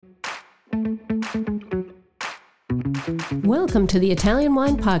Welcome to the Italian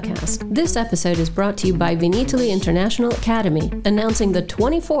Wine Podcast. This episode is brought to you by Vinitaly International Academy, announcing the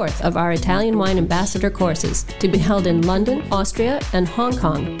 24th of our Italian Wine Ambassador courses to be held in London, Austria, and Hong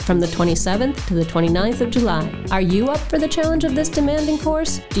Kong from the 27th to the 29th of July. Are you up for the challenge of this demanding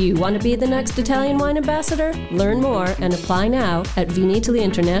course? Do you want to be the next Italian Wine Ambassador? Learn more and apply now at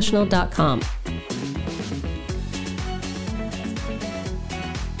vinitalyinternational.com.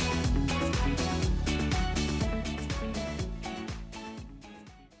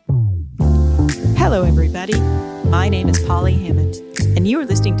 Hello, everybody. My name is Polly Hammond, and you are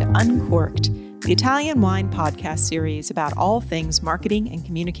listening to Uncorked, the Italian wine podcast series about all things marketing and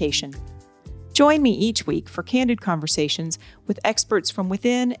communication. Join me each week for candid conversations with experts from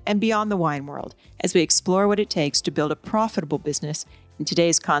within and beyond the wine world as we explore what it takes to build a profitable business in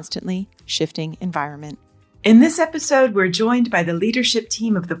today's constantly shifting environment. In this episode, we're joined by the leadership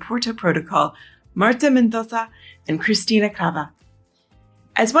team of the Porto Protocol, Marta, Mendonça, and Cristina, Crava.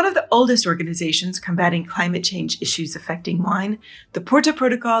 As one of the oldest organizations combating climate change issues affecting wine, the Porto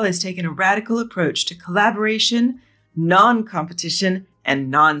Protocol has taken a radical approach to collaboration, non-competition,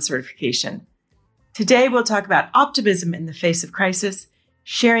 and non-certification. Today, we'll talk about optimism in the face of crisis,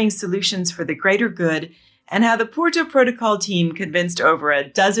 sharing solutions for the greater good, and how the Porto Protocol team convinced over a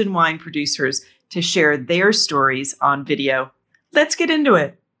dozen wine producers to share their stories on video. Let's get into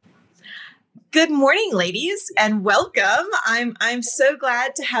it. Good morning, ladies, and welcome. I'm so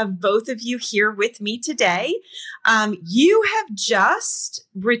glad to have both of you here with me today. You have just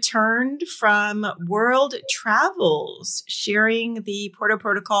returned from world travels, sharing the Porto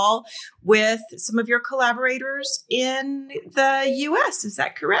Protocol with some of your collaborators in the U.S. Is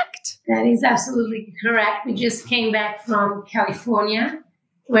that correct? That is absolutely correct. We just came back from California,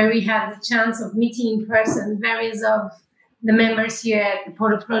 where we had the chance of meeting in person various of the members here at the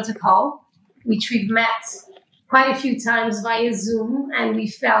Porto Protocol, which we've met quite a few times via Zoom, and we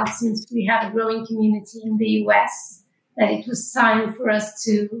felt, since we have a growing community in the US, that it was time for us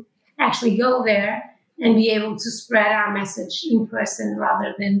to actually go there and be able to spread our message in person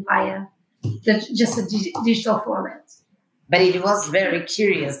rather than via just a digital format. But it was very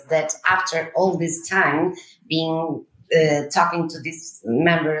curious that after all this time being talking to these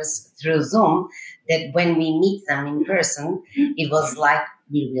members through Zoom, that when we meet them in person, it was like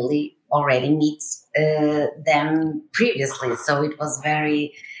we really already meet them previously. So it was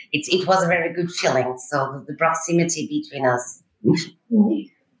it was a very good feeling. So the proximity between us.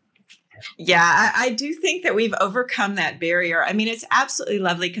 Yeah, I do think that we've overcome that barrier. I mean, it's absolutely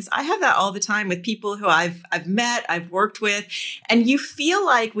lovely because I have that all the time with people who I've met, I've worked with, and you feel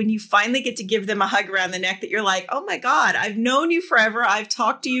like when you finally get to give them a hug around the neck that you're like, oh my God, I've known you forever. I've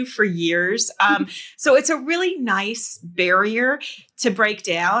talked to you for years. So it's a really nice barrier to break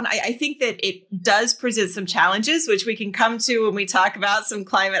down. I think that it does present some challenges, which we can come to when we talk about some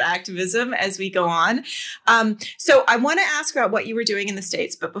climate activism as we go on. So I want to ask about what you were doing in the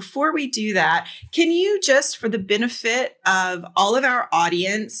States. But before we do that, can you just, for the benefit of all of our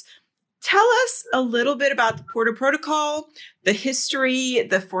audience, tell us a little bit about the Porto Protocol, the history,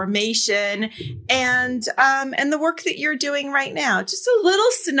 the formation, and the work that you're doing right now. Just a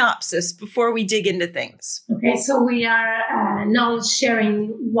little synopsis before we dig into things. Okay, so we are a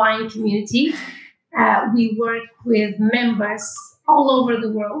knowledge-sharing wine community. We work with members all over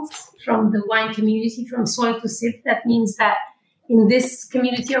the world from the wine community, from soil to sip. That means that in this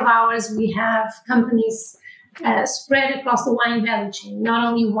community of ours, we have companies spread across the wine value chain, not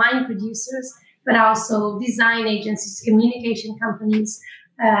only wine producers, but also design agencies, communication companies,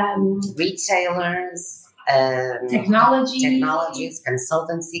 retailers, technologies,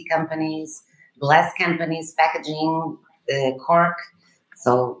 consultancy companies, glass companies, packaging, cork.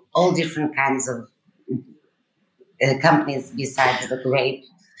 So all different kinds of companies besides the grape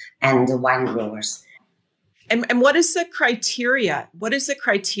and the wine growers. And what is the criteria? What is the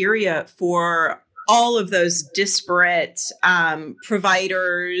criteria for all of those disparate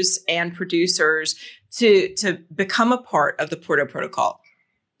providers and producers to become a part of the Porto Protocol?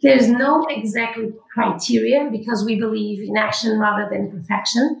 There's no exact criteria because we believe in action rather than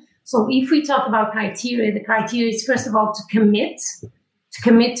perfection. So if we talk about criteria, the criteria is first of all to commit to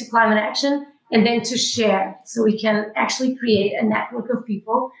climate action and then to share. So we can actually create a network of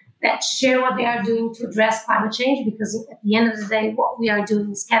people that share what they are doing to address climate change, because at the end of the day, what we are doing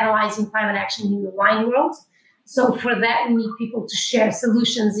is catalyzing climate action in the wine world. So for that, we need people to share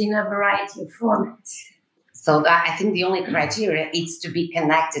solutions in a variety of formats. So I think the only criteria is to be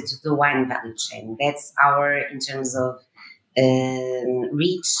connected to the wine value chain. That's in terms of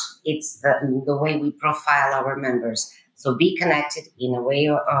reach, it's the way we profile our members. So be connected in a way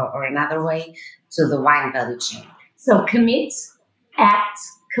or another way to the wine value chain. So commit, act,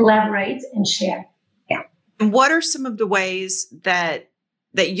 collaborate, and share. Yeah. And what are some of the ways that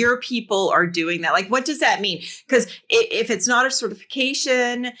your people are doing that? Like, what does that mean? Because if it's not a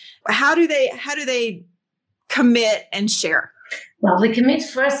certification, how do they commit and share? Well, they commit,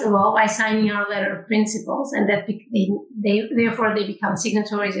 first of all, by signing our letter of principles, and that therefore they become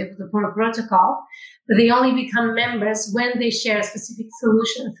signatories of the protocol. But they only become members when they share a specific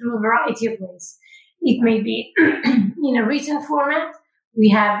solution through a variety of ways. It may be in a written format. We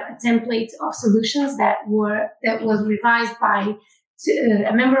have a template of solutions that was revised by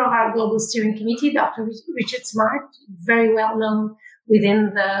a member of our global steering committee, Dr. Richard Smart, very well known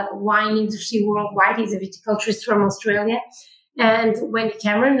within the wine industry worldwide. He's a viticulturist from Australia. And Wendy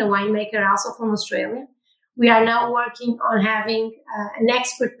Cameron, the winemaker, also from Australia. We are now working on having an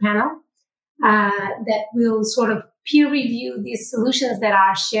expert panel that will sort of peer review these solutions that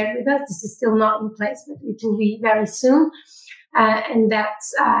are shared with us. This is still not in place, but it will be very soon. And that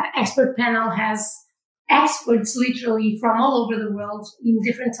expert panel has experts literally from all over the world with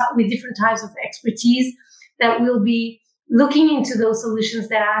different types of expertise that will be looking into those solutions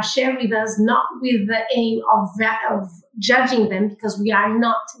that are shared with us, not with the aim of judging them, because we are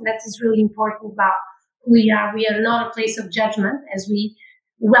not, and that is really important about who we are. We are not a place of judgment, as we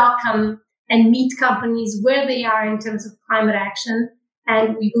welcome and meet companies where they are in terms of climate action.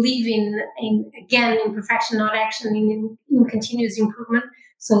 And we believe in perfection, not action, in continuous improvement.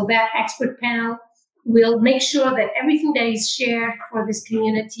 So that expert panel will make sure that everything that is shared for this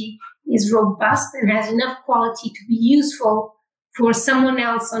community is robust and has enough quality to be useful for someone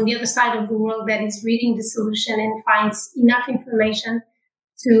else on the other side of the world that is reading the solution and finds enough information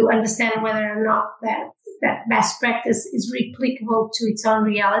to understand whether or not that best practice is replicable to its own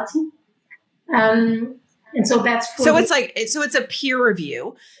reality. And so that's it's a peer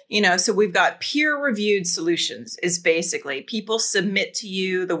review, so we've got peer reviewed solutions is basically people submit to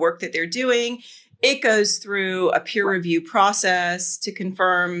you the work that they're doing. It goes through a peer review process to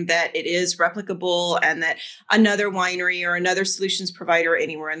confirm that it is replicable and that another winery or another solutions provider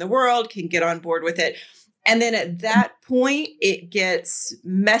anywhere in the world can get on board with it. And then at that point, it gets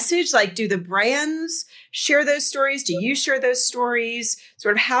messaged. Like, do the brands share those stories? Do you share those stories?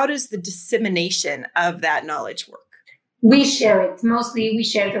 Sort of how does the dissemination of that knowledge work? We share it. Mostly we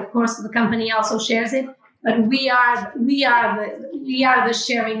share it. Of course, the company also shares it. But we are the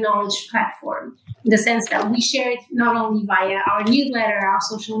sharing knowledge platform, in the sense that we share it not only via our newsletter, our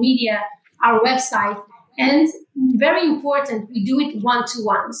social media, our website, and very important, we do it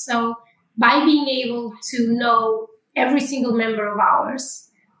one-to-one. So by being able to know every single member of ours,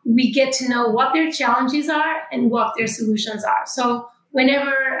 we get to know what their challenges are and what their solutions are. So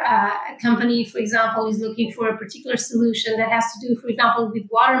whenever a company, for example, is looking for a particular solution that has to do, for example, with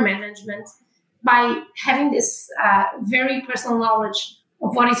water management, by having this very personal knowledge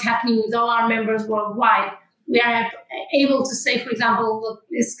of what is happening with all our members worldwide, we are able to say, for example, look,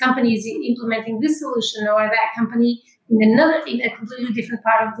 this company is implementing this solution, or that company in a completely different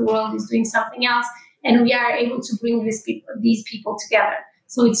part of the world is doing something else, and we are able to bring these people together.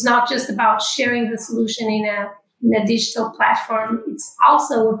 So it's not just about sharing the solution in a digital platform. It's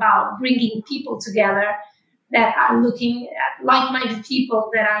also about bringing people together that are looking at like-minded people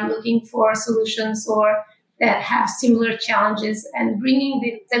that are looking for solutions or that have similar challenges, and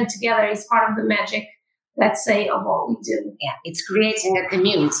bringing them together is part of the magic, let's say, of what we do. Yeah, it's creating a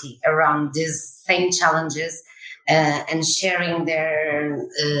community around these same challenges and sharing their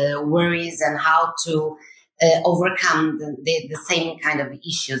worries and how to overcome the same kind of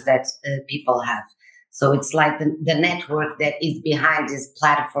issues that people have. So it's like the network that is behind this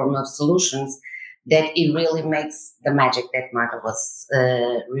platform of solutions that it really makes the magic that Marta was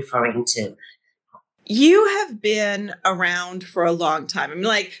referring to. You have been around for a long time. I mean,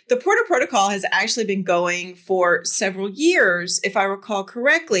 like, the Porter Protocol has actually been going for several years, if I recall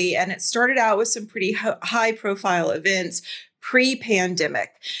correctly, and it started out with some pretty high-profile events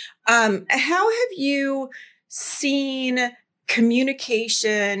pre-pandemic. How have you seen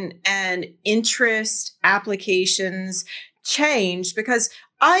communication and interest applications change? Because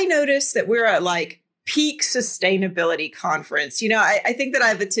I noticed that we're at peak sustainability conference. I think that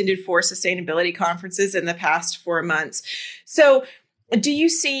I've attended 4 sustainability conferences in the past 4 months. So do you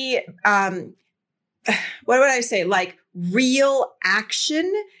see, what would I say, real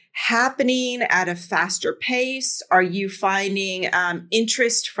action happening at a faster pace? Are you finding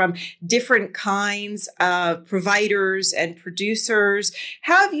interest from different kinds of providers and producers?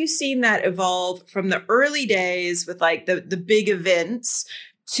 How have you seen that evolve from the early days with the big events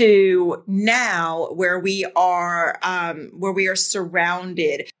to now where we are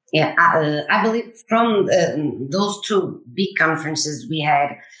surrounded? Yeah, I believe from those two big conferences we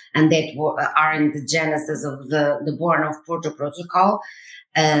had, and that are in the genesis of the born of Porto Protocol,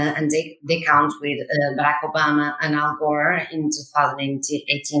 and they count with Barack Obama and Al Gore in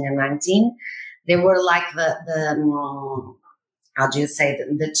 2018 and 19. They were like the how do you say,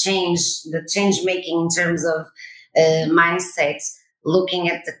 the change making in terms of mindset, looking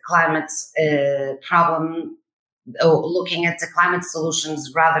at the climate problem, looking at the climate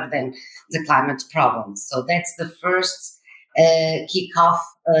solutions rather than the climate problem. So that's the first kickoff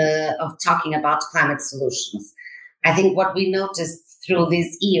of talking about climate solutions. I think what we noticed through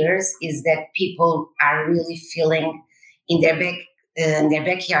these years is that people are really feeling in their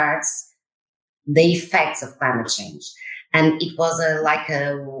backyards the effects of climate change. And it was like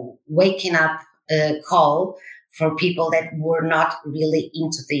a waking up call for people that were not really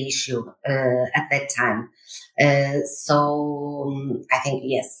into the issue at that time. So I think,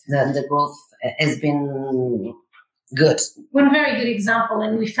 yes, the growth has been good. One very good example,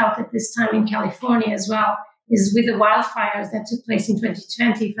 and we felt it this time in California as well, is with the wildfires that took place in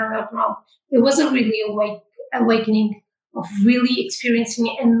 2020, if I'm not wrong. It was a really awakening of really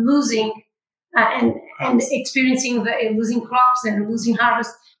experiencing and losing and experiencing losing crops and losing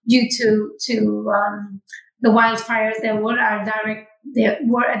harvest due to the wildfires that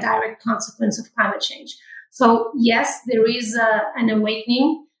were a direct consequence of climate change. So yes, there is an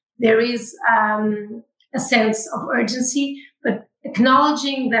awakening. There is a sense of urgency, but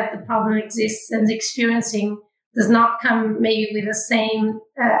acknowledging that the problem exists and experiencing does not come maybe with the same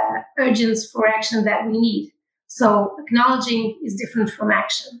urgency for action that we need. So acknowledging is different from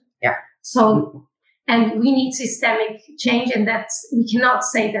action. Yeah. So, and we need systemic change, and we cannot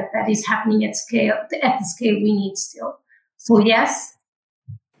say that is happening at the scale we need still. So yes.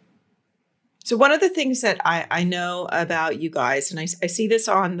 So one of the things that I know about you guys, and I see this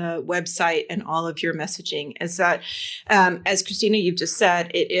on the website and all of your messaging, is that, as Cristina, you've just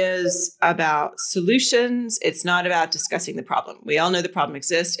said, it is about solutions. It's not about discussing the problem. We all know the problem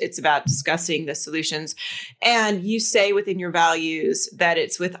exists. It's about discussing the solutions. And you say within your values that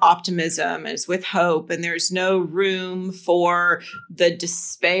it's with optimism, it's with hope, and there's no room for the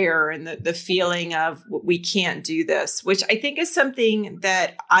despair and the feeling of we can't do this, which I think is something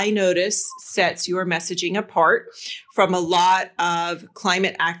that I notice sets your messaging apart from a lot of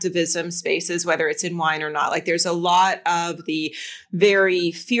climate activism spaces, whether it's in wine or not. Like there's a lot of the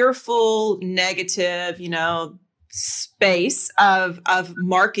very fearful, negative, space of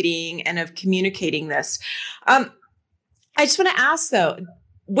marketing and of communicating this. I just want to ask though,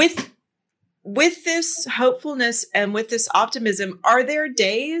 with this hopefulness and with this optimism, are there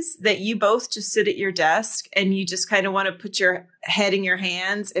days that you both just sit at your desk and you just kind of want to put your head in your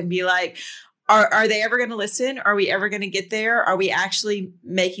hands and be like, are they ever going to listen? Are we ever going to get there? Are we actually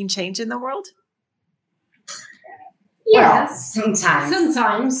making change in the world? Yes, well,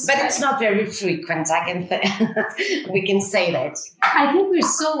 sometimes, but yeah. It's not very frequent. We can say that. I think we're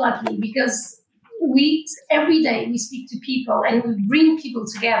so lucky because every day we speak to people and we bring people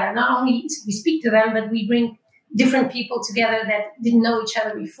together. Not only we speak to them, but we bring different people together that didn't know each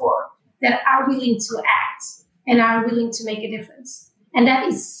other before, that are willing to act and are willing to make a difference. And that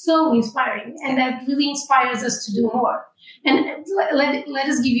is so inspiring, and that really inspires us to do more. And let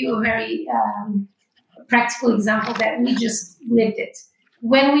us give you a very practical example that we just lived it.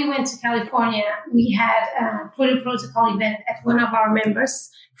 When we went to California, we had a Porto Protocol event at one of our members,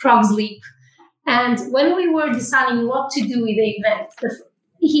 Frog's Leap. And when we were deciding what to do with the event,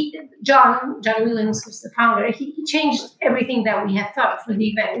 John Williams, who's the founder, he changed everything that we had thought for the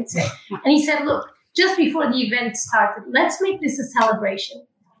event. And he said, look, just before the event started, let's make this a celebration.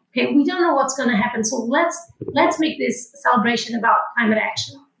 Okay, we don't know what's going to happen, so let's make this a celebration about climate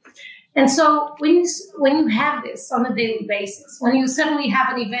action. And so when you have this on a daily basis, when you suddenly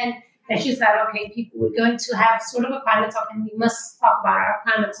have an event that you said, okay, people, we're going to have sort of a climate talk, and we must talk about our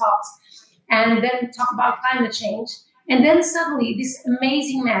climate talks, and then talk about climate change. And then suddenly this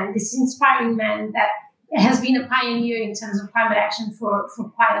amazing man, this inspiring man that has been a pioneer in terms of climate action for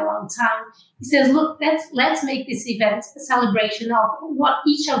quite a long time, he says, look, let's make this event a celebration of what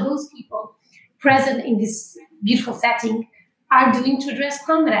each of those people present in this beautiful setting are doing to address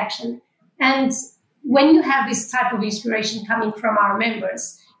climate action. And when you have this type of inspiration coming from our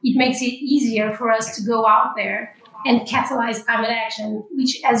members, it makes it easier for us to go out there and catalyze climate action,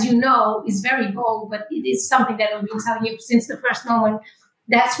 which, as you know, is very bold, but it is something that I've been telling you since the first moment.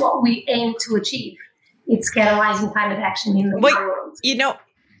 That's what we aim to achieve. It's catalyzing climate action in the world.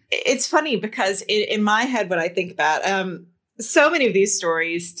 It's funny because in my head, what I think about, So many of these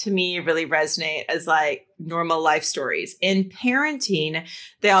stories to me really resonate as like normal life stories. In parenting,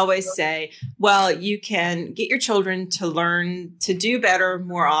 they always say, well, you can get your children to learn to do better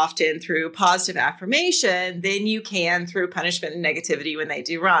more often through positive affirmation than you can through punishment and negativity when they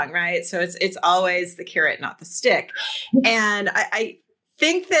do wrong, right? So it's always the carrot, not the stick. And I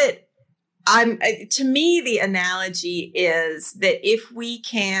think that to me, the analogy is that if we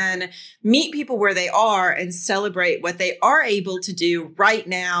can meet people where they are and celebrate what they are able to do right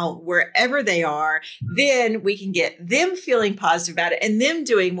now, wherever they are, then we can get them feeling positive about it and them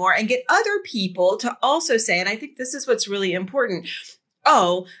doing more and get other people to also say, and I think this is what's really important.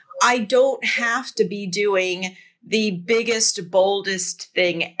 Oh, I don't have to be doing the biggest, boldest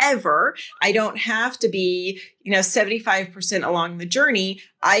thing ever. I don't have to be, 75% along the journey.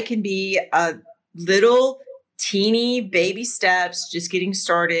 I can be a little teeny baby steps, just getting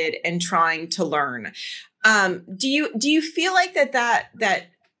started and trying to learn. Do you feel like that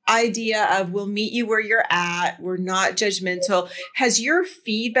idea of we'll meet you where you're at, we're not judgmental, has your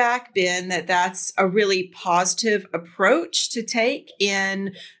feedback been that that's a really positive approach to take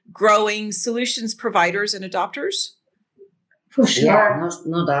in growing solutions providers and adopters? For sure. Yeah,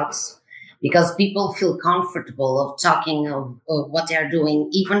 no doubts. Because people feel comfortable of talking of what they are doing.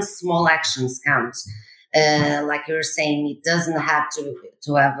 Even small actions count. Like you're saying, it doesn't have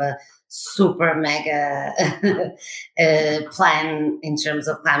to have a super mega plan in terms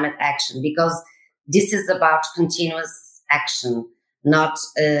of climate action, because this is about continuous action, not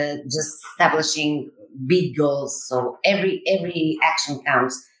just establishing big goals. So every action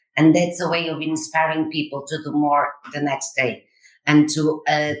counts, and that's a way of inspiring people to do more the next day, and to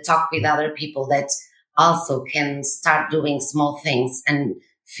talk with other people that also can start doing small things and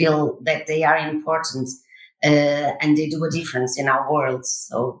feel that they are important and they do a difference in our world.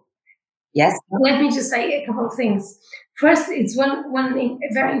 So, yes. Let me just say a couple of things. First, it's one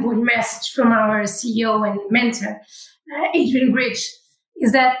very important message from our CEO and mentor, Adrian Bridge,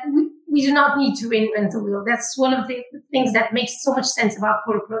 is that we do not need to reinvent the wheel. That's one of the things that makes so much sense about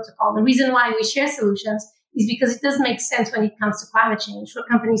Portal Protocol. The reason why we share solutions is because it does make sense when it comes to climate change for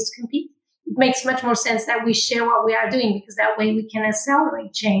companies to compete. It makes much more sense that we share what we are doing, because that way we can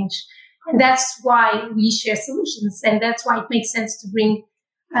accelerate change. And that's why we share solutions. And that's why it makes sense to bring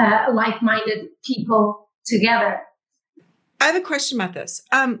like-minded people together. I have a question about this.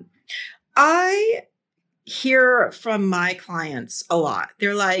 I hear from my clients a lot.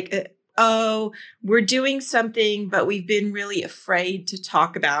 They're like, oh, we're doing something, but we've been really afraid to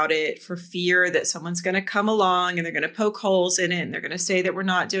talk about it for fear that someone's going to come along and they're going to poke holes in it and they're going to say that we're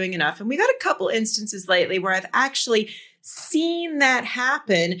not doing enough. And we've had a couple instances lately where I've actually seen that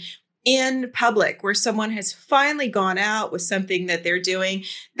happen in public, where someone has finally gone out with something that they're doing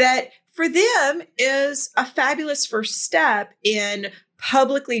that for them is a fabulous first step in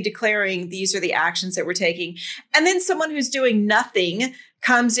publicly declaring these are the actions that we're taking. And then someone who's doing nothing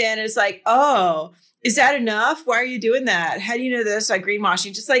comes in and is like, oh, is that enough? Why are you doing that? How do you know this? Like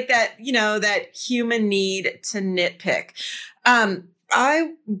greenwashing, just like that, that human need to nitpick.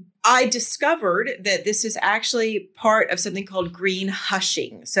 I discovered that this is actually part of something called green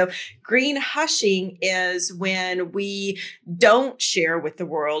hushing. So green hushing is when we don't share with the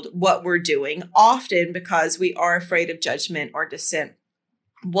world what we're doing, often because we are afraid of judgment or dissent.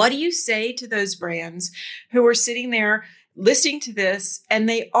 What do you say to those brands who are sitting there listening to this and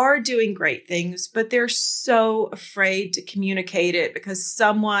they are doing great things, but they're so afraid to communicate it because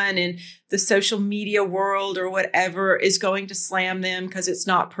someone in the social media world or whatever is going to slam them because it's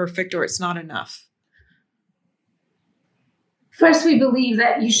not perfect or it's not enough? First, we believe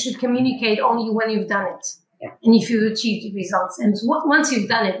that you should communicate only when you've done it. Yeah. And if you've achieved the results. And once you've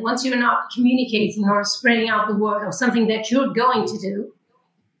done it, once you're not communicating or spreading out the word of something that you're going to do,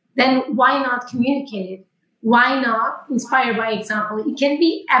 then why not communicate it? Why not inspire by example? It can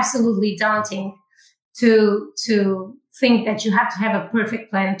be absolutely daunting to think that you have to have a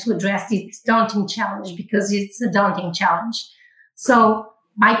perfect plan to address this daunting challenge, because it's a daunting challenge. So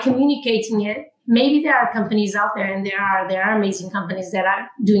by communicating it, maybe there are companies out there, and there are amazing companies that are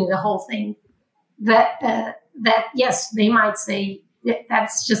doing the whole thing. That yes, they might say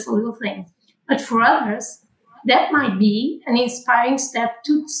that's just a little thing, but for others, that might be an inspiring step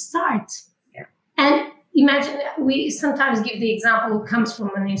to start. Yeah. And imagine, we sometimes give the example who comes from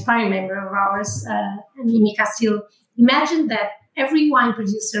an inspiring member of ours, Mimi Castillo. Imagine that every wine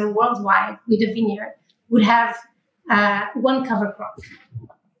producer worldwide with a vineyard would have one cover crop.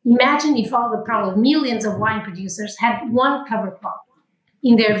 Imagine if all the probably millions of wine producers had one cover crop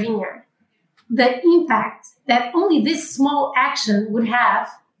in their vineyard. The impact that only this small action would have,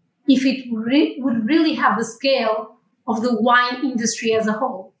 if it would really have the scale of the wine industry as a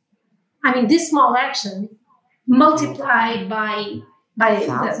whole. I mean, this small action multiplied by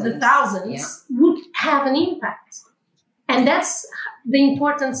the thousands would have an impact. And that's the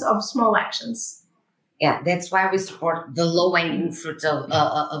importance of small actions. Yeah, that's why we support the low-hanging fruit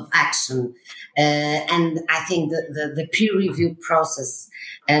of action. And I think the peer review process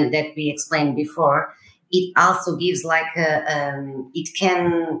and that we explained before, it also gives it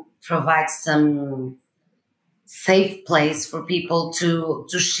can provide some safe place for people to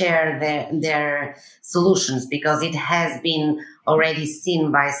share their solutions, because it has been already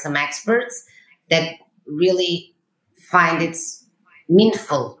seen by some experts that really find it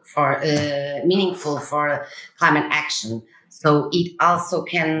meaningful for climate action. So it also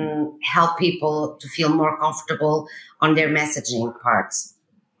can help people to feel more comfortable on their messaging parts.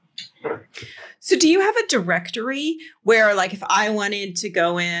 So do you have a directory where, like, if I wanted to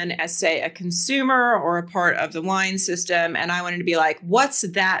go in as, say, a consumer or a part of the wine system, and I wanted to be like, what's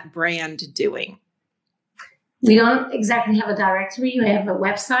that brand doing? We don't exactly have a directory. We have a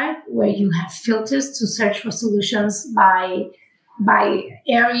website where you have filters to search for solutions by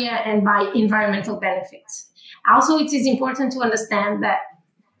area and by environmental benefits. Also, it is important to understand that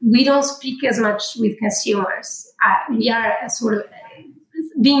we don't speak as much with consumers. We are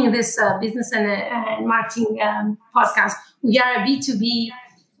being this business and marketing podcast, we are a B2B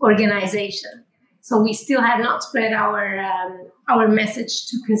organization. So we still have not spread our message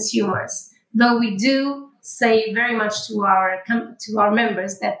to consumers, though we do say very much to our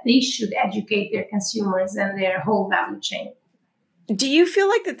members that they should educate their consumers and their whole value chain. Do you feel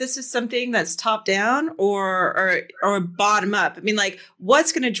like that this is something that's top down or bottom up? I mean, like,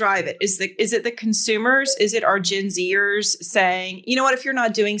 what's going to drive it? Is it the consumers? Is it our Gen Zers saying, you know what, if you're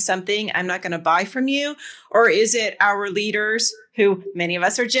not doing something, I'm not going to buy from you? Or is it our leaders, who many of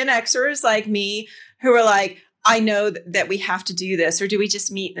us are Gen Xers like me, who are like, I know that we have to do this? Or do we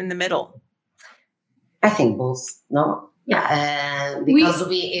just meet in the middle? I think both. No, yeah, because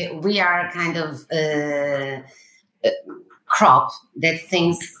we are kind of crop that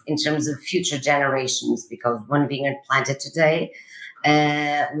thinks in terms of future generations, because one vineyard planted today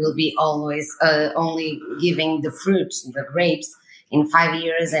will be always only giving the fruit, the grapes, in 5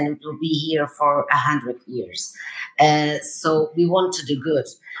 years, and it will be here for 100 years. So we want to do good.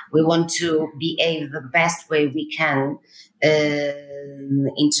 We want to behave the best way we can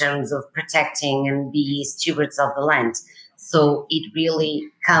in terms of protecting and be stewards of the land. So it really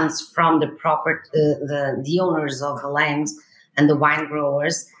comes from the proper, the owners of the land and the wine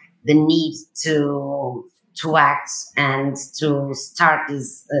growers, the need to act and to start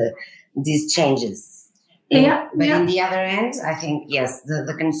these changes. In the other end, I think, yes,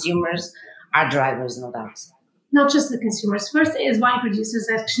 the consumers are drivers, no doubt. Not just the consumers. First, as wine producers,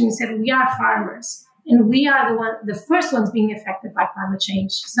 as Cristina said, we are farmers, and we are the first ones being affected by climate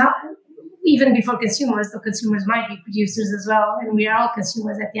change. It's not even before consumers, though consumers might be producers as well, and we are all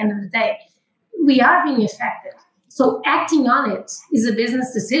consumers at the end of the day. We are being affected. So acting on it is a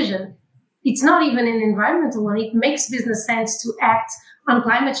business decision. It's not even an environmental one. It makes business sense to act on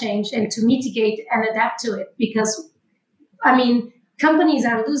climate change and to mitigate and adapt to it, because, I mean, companies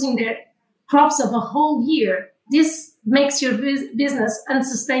are losing their crops of a whole year. This makes your business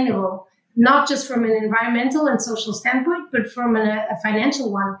unsustainable, not just from an environmental and social standpoint, but from a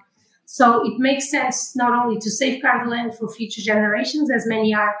financial one. So it makes sense not only to safeguard the land for future generations, as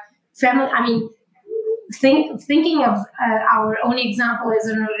many are family. I mean, thinking of our own example as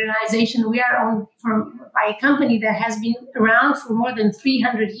an organization, we are owned by a company that has been around for more than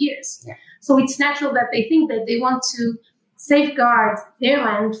 300 years. Yeah. So it's natural that they think that they want to safeguard their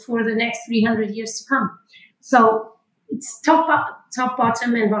land for the next 300 years to come. So it's top,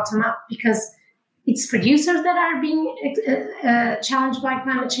 bottom, and bottom up, because it's producers that are being challenged by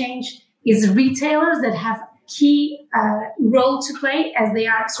climate change. It's retailers that have key role to play, as they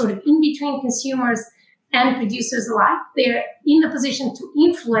are sort of in between consumers and producers alike. They're in a position to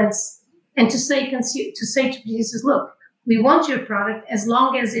influence and to say to producers, look, we want your product as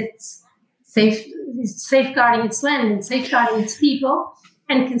long as it's safeguarding its land and safeguarding its people.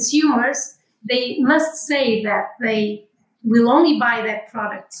 And consumers, they must say that they will only buy that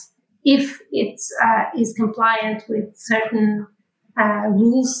product if it is compliant with certain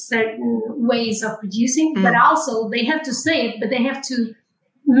rules, certain ways of producing. But also they have to say it, but they have to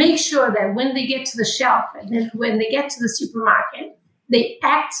make sure that when they get to the shelf and then when they get to the supermarket, they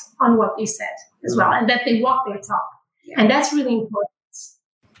act on what they said as well, and that they walk their talk. And that's really important.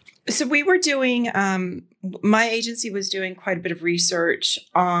 So we were doing, my agency was doing quite a bit of research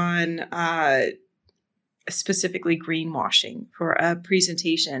on specifically greenwashing for a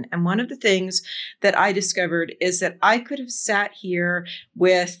presentation. And one of the things that I discovered is that I could have sat here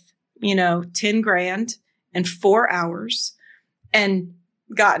with, 10 grand in 4 hours and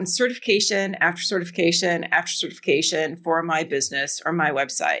gotten certification after certification after certification for my business or my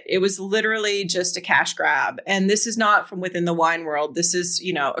website. It was literally just a cash grab. And this is not from within the wine world. This is,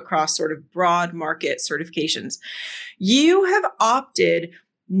 across sort of broad market certifications. You have opted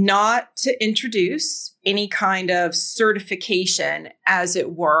not to introduce any kind of certification, as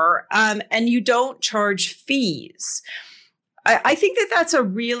it were, and you don't charge fees. I think that that's a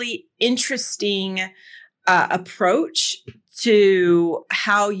really interesting approach to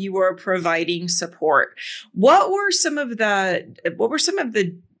how you are providing support. What were some of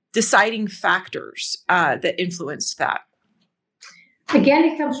the deciding factors that influenced that? Again,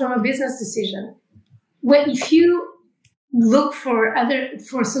 it comes from a business decision. If you look for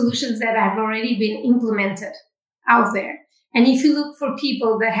solutions that have already been implemented out there, and if you look for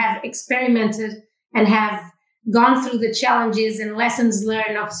people that have experimented and have gone through the challenges and lessons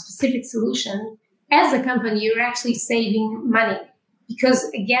learned of a specific solution, as a company, you're actually saving money because,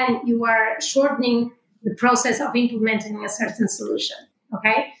 again, you are shortening the process of implementing a certain solution.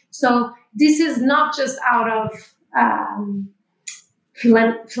 Okay, so this is not just out of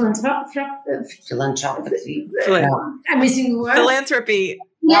philanthropy. I'm missing the word. Philanthropy.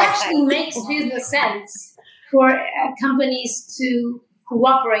 It actually makes business sense for companies to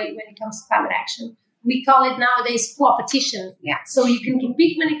cooperate when it comes to climate action. We call it nowadays co-opetition. Yeah. So you can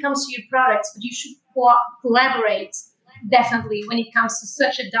compete when it comes to your products, but you should collaborate definitely when it comes to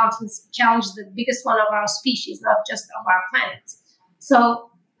such a daunting challenge, the biggest one of our species, not just of our planet.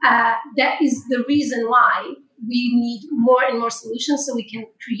 So that is the reason why we need more and more solutions so we can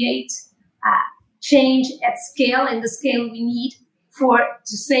create change at scale and the scale we need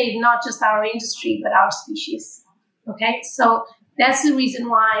to save not just our industry, but our species. Okay, so that's the reason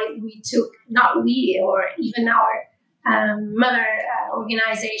why we took, not we or even our mother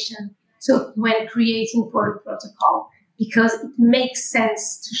organization took when creating Portal Protocol, because it makes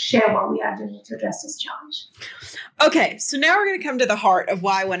sense to share what we are doing to address this challenge. Okay, so now we're going to come to the heart of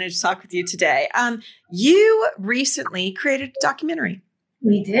why I wanted to talk with you today. You recently created a documentary.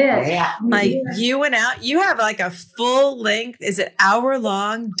 We did. Yeah. You went out, you have like a full length, is it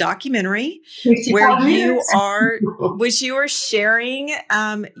hour-long documentary where you are sharing,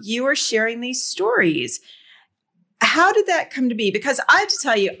 these stories. How did that come to be? Because I have to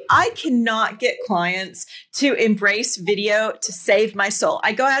tell you, I cannot get clients to embrace video to save my soul.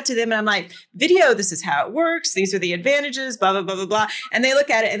 I go out to them and I'm like, video, this is how it works. These are the advantages, blah, blah, blah, blah, blah. And they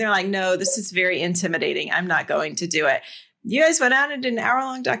look at it and they're like, no, this is very intimidating. I'm not going to do it. You guys went out and did an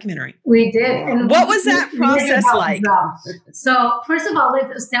hour-long documentary. We did. And what was that process like? So first of all,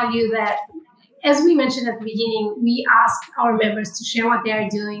 let us tell you that, as we mentioned at the beginning, we asked our members to share what they are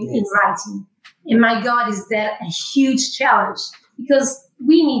doing in writing. And my God, is that a huge challenge because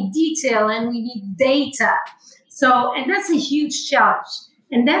we need detail and we need data. So, and that's a huge challenge.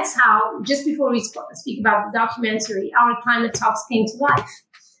 And that's how, just before we speak about the documentary, our climate talks came to life,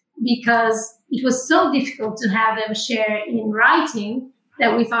 because it was so difficult to have them share in writing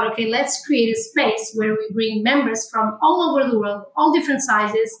that we thought, okay, let's create a space where we bring members from all over the world, all different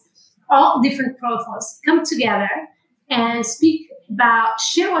sizes, all different profiles, come together and speak about,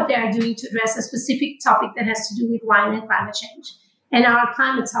 share what they are doing to address a specific topic that has to do with wine and climate change. And our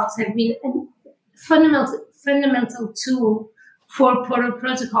climate talks have been a fundamental tool for Portal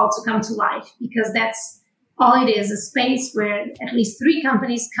Protocol to come to life, because that's all it is, a space where at least 3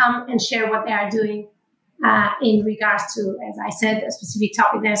 companies come and share what they are doing in regards to, as I said, a specific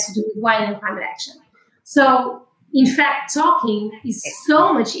topic that has to do with wine and climate action. So, in fact, talking is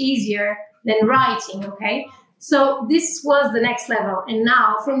so much easier than writing, okay? So this was the next level. And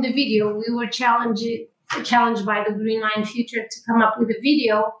now from the video, we were challenged by the Green Line Future to come up with a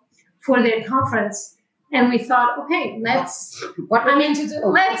video for their conference. And we thought, okay, let's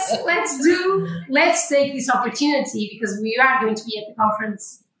take this opportunity, because we are going to be at the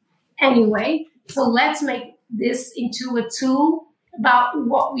conference anyway. So let's make this into a tool about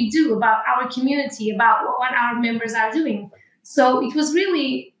what we do, about our community, about what our members are doing. So it was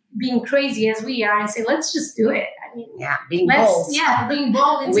really being crazy as we are and say, let's just do it. I mean, being bold. Yeah, being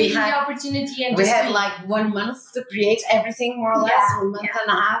bold and taking the opportunity. And we had like 1 month to create everything, more or less, 1 month and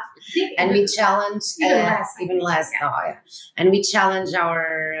a half. And we challenged even less. And we challenged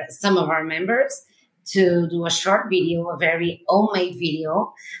some of our members to do a short video, a very homemade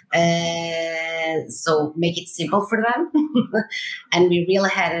video. So make it simple for them. And we really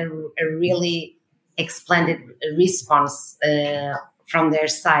had a really splendid response from their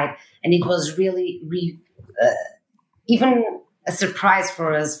side. And it was really even a surprise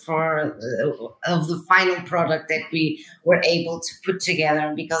for us of the final product that we were able to put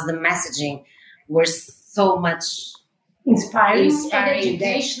together, because the messaging was so much inspiring and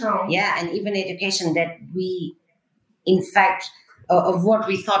educational. And even education that we, in fact, of what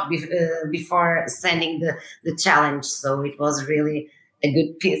we thought before sending the challenge. So it was really a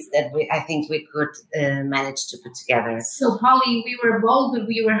good piece that I think we could manage to put together. So, Polly, we were bold, but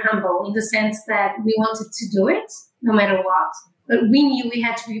we were humble in the sense that we wanted to do it no matter what. But we knew we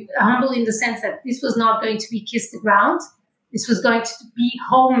had to be humble in the sense that this was not going to be kiss the ground. This was going to be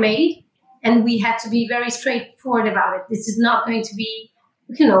homemade, and we had to be very straightforward about it. This is not going to be,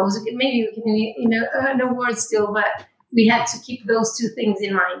 maybe we can, no words still, but we had to keep those two things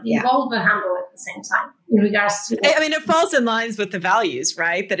in mind, bold but humble at the same time in regards to... I mean, it falls in lines with the values,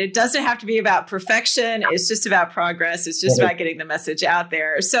 right? That it doesn't have to be about perfection. It's just about progress. It's just about getting the message out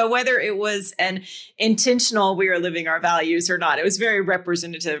there. So whether it was an intentional, we are living our values or not, it was very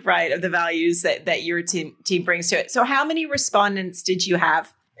representative, right, of the values that your team brings to it. So how many respondents did you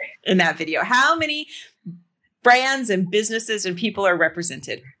have in that video? How many brands and businesses and people are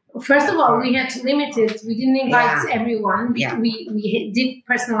represented? First of all, we had to limit it. We didn't invite everyone. Yeah. We did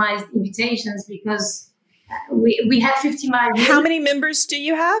personalized invitations because we had 50 miles. How many members do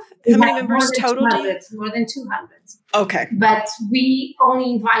you have? How many members total do you have? More than 200. Okay. But we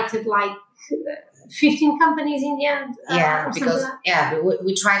only invited 15 companies in the end. Because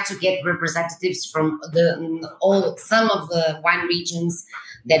we tried to get representatives from some of the wine regions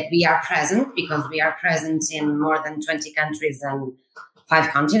that we are present, because we are present in more than 20 countries and 5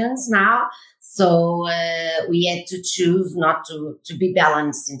 continents now. So we had to choose not to be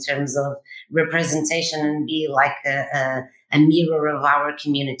balanced in terms of representation and be like a mirror of our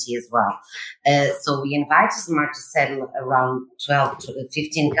community as well. So we invited, as Marta said, around 12 to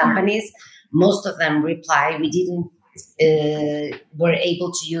 15 companies. Most of them reply. We didn't were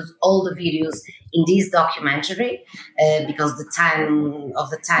able to use all the videos in this documentary because the time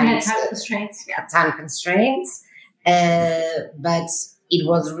constraints. But it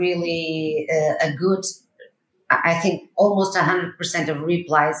was really a good, I think, almost 100% of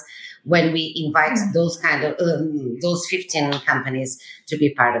replies when we invite those kind of those 15 companies to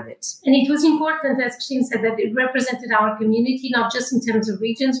be part of it. And it was important, as Cristina said, that it represented our community, not just in terms of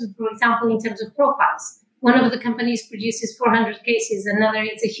regions, but, for example, in terms of profiles. One of the companies produces 400 cases, another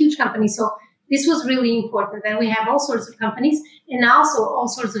is a huge company. So this was really important that we have all sorts of companies and also all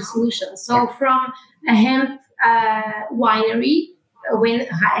sorts of solutions. So from a hemp winery,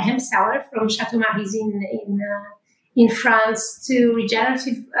 a hemp seller from Chateau Maris in France, to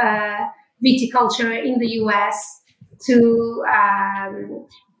regenerative viticulture in the US, to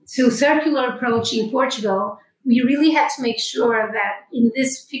circular approach in Portugal, we really had to make sure that in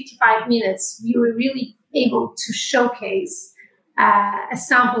this 55 minutes, we were really able to showcase a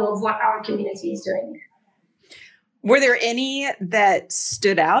sample of what our community is doing. Were there any that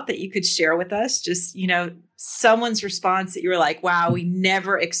stood out that you could share with us? Just, someone's response that you were like, wow, we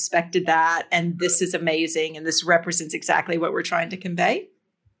never expected that. And this is amazing. And this represents exactly what we're trying to convey.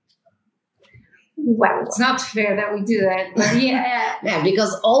 Well, it's not fair that we do that, but yeah,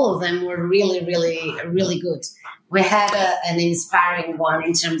 because all of them were really, really, really good. We had an inspiring one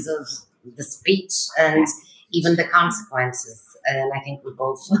in terms of the speech and even the consequences. And I think we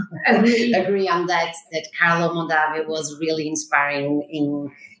both agree on that Carlo Mondavi was really inspiring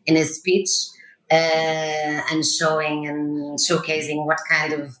in his speech and showing and showcasing what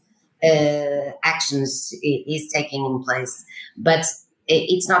kind of actions he's taking in place. But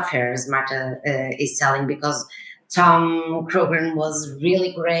it's not fair, as Marta is telling, because Tom Kroger was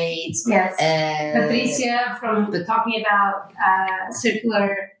really great. Yes, Patricia from talking about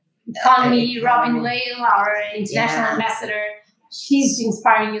circular economy, Robin Lale, our international ambassador, she's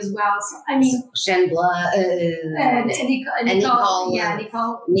inspiring as well. So, I mean, Shenbla and Nicole. Yeah,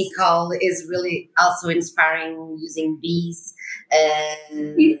 Nicole. Nicole is really also inspiring using bees.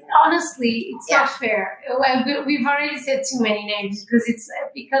 Honestly, it's not fair. We've already said too many names because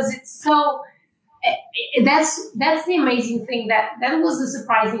it's so. That's the amazing thing. That was the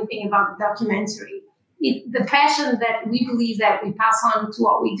surprising thing about the documentary. The passion that we believe that we pass on to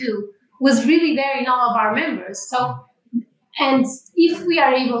what we do was really there in all of our members. So, and if we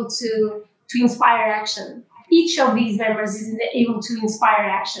are able to inspire action, each of these members is able to inspire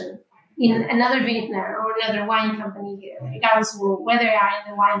action in another vintner or another wine company, regardless of whether they are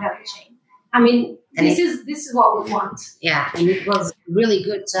in the wine value chain. I mean, this is what we want. Yeah, and it was really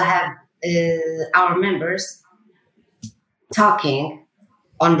good to have our members talking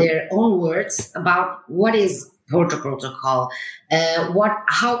on their own words about what is Porto Protocol,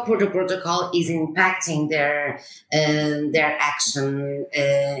 how Porto Protocol is impacting their action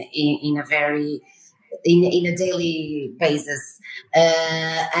in a daily basis,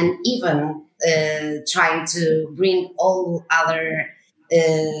 and even trying to bring all other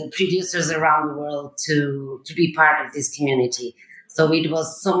producers around the world to be part of this community. So it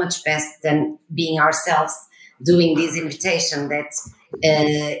was so much best than being ourselves doing this invitation that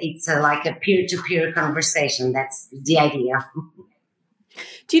it's like a peer-to-peer conversation. That's the idea.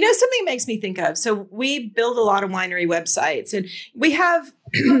 Do you know something makes me think of? So we build a lot of winery websites, and we have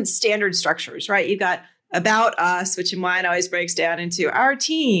standard structures, right? You got about us, which in wine always breaks down into our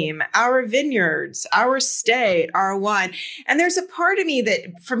team, our vineyards, our state, our wine. And there's a part of me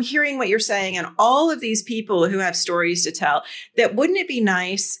that, from hearing what you're saying and all of these people who have stories to tell, that wouldn't it be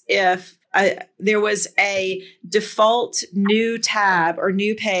nice if there was a default new tab or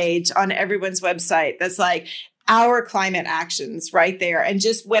new page on everyone's website that's like our climate actions right there. And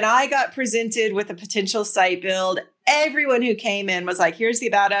just when I got presented with a potential site build, everyone who came in was like, here's the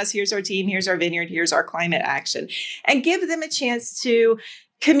about us, here's our team, here's our vineyard, here's our climate action, and give them a chance to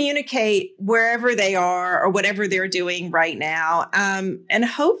communicate wherever they are or whatever they're doing right now. And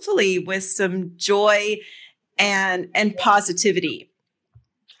hopefully with some joy and positivity.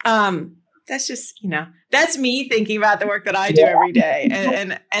 That's just, that's me thinking about the work that I do every day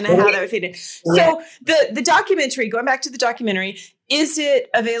and how that would fit in. So the documentary, going back to the documentary, is it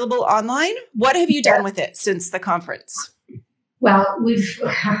available online? What have you done with it since the conference? Well, we've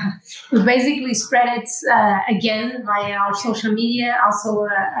basically spread it again via our social media. Also,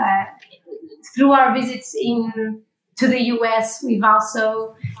 through our visits to the US, we've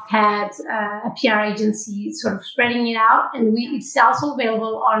also had a PR agency sort of spreading it out, and it's also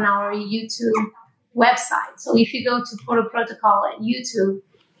available on our YouTube website. So if you go to Porto Protocol at YouTube,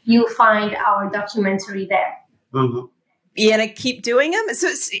 you'll find our documentary there. Mm-hmm. You gonna keep doing them? So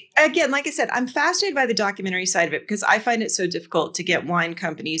again, like I said, I'm fascinated by the documentary side of it because I find it so difficult to get wine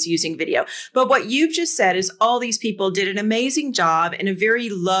companies using video. But what you've just said is all these people did an amazing job in a very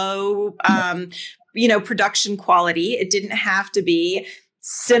low, production quality. It didn't have to be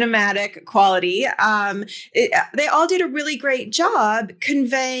cinematic quality. They all did a really great job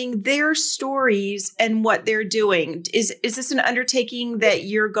conveying their stories and what they're doing. Is this an undertaking that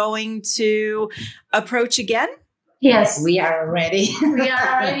you're going to approach again? Yes, we are already. We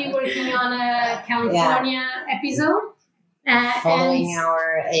are already working on a California episode. Following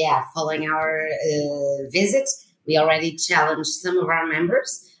our visit, we already challenged some of our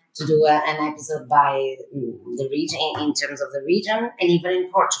members to do an episode by the region, in terms of the region, and even in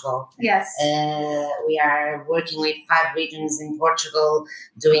Portugal. Yes. We are working with 5 regions in Portugal,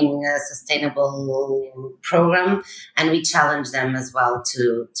 doing a sustainable program, and we challenge them as well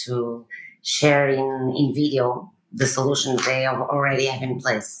to share in video the solutions they already have in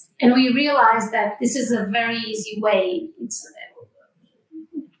place. And we realized that this is a very easy way.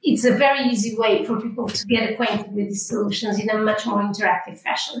 It's a very easy way for people to get acquainted with these solutions in a much more interactive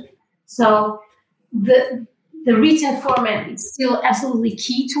fashion. So the written format is still absolutely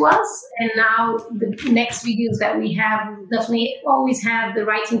key to us. And now the next videos that we have will definitely always have the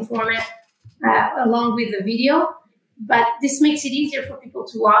writing format along with the video. But this makes it easier for people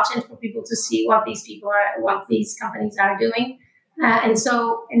to watch and for people to see what these companies are doing. And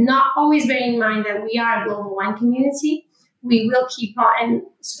not always bearing in mind that we are a global wine community. We will keep on and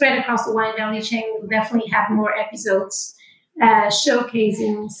spread across the wine value chain. We'll definitely have more episodes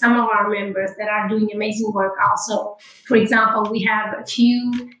showcasing some of our members that are doing amazing work also. For example, we have a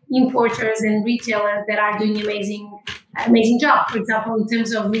few importers and retailers that are doing amazing job. For example, in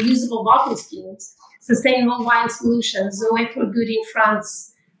terms of reusable bottle schemes, sustainable wine solutions, Zoe for Good in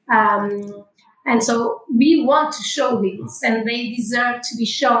France. And so we want to show these, and they deserve to be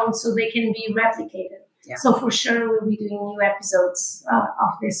shown so they can be replicated. Yeah. So for sure, we'll be doing new episodes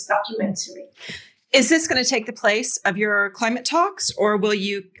of this documentary. Is this going to take the place of your climate talks, or are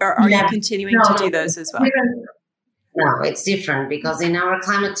you continuing to do those as well? No, it's different because in our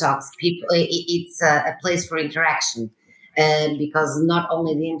climate talks, it's a place for interaction, because not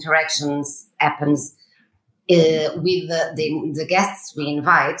only the interactions happens with the guests we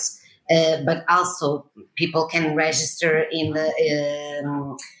invite, but also people can register in the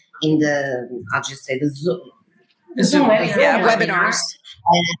Zoom webinars.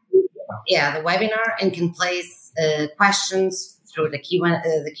 The webinar, and can place questions through the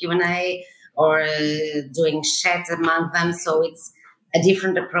Q&A or doing chat among them. So it's a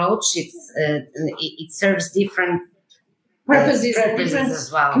different approach. It serves different purposes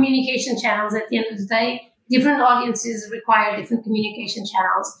as well. Communication channels at the end of the day. different audiences require different communication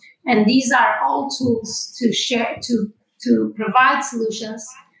channels. And these are all tools to share, to provide solutions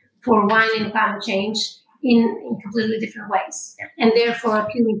for wine and climate change in completely different ways, and therefore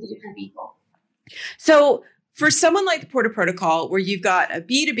appealing to different people. So for someone like the Porter Protocol, where you've got a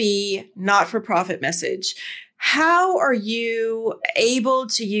B2B, not-for-profit message, how are you able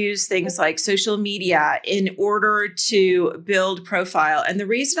to use things like social media in order to build profile? And the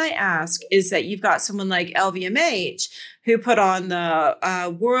reason I ask is that you've got someone like LVMH who put on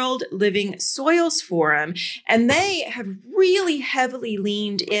the World Living Soils Forum, and they have really heavily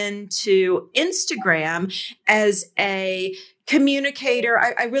leaned into Instagram as a communicator.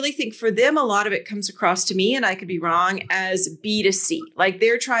 I really think for them, a lot of it comes across to me, and I could be wrong, as B2C. Like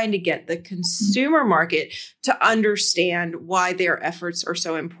they're trying to get the consumer market to understand why their efforts are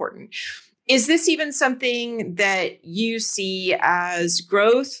so important. Is this even something that you see as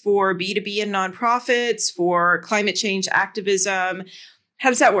growth for B2B and nonprofits, for climate change activism? How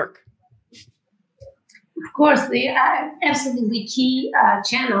does that work? Of course, they are absolutely key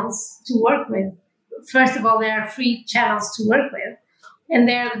channels to work with. First of all, they are free channels to work with, and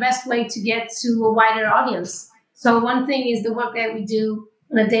they're the best way to get to a wider audience. So one thing is the work that we do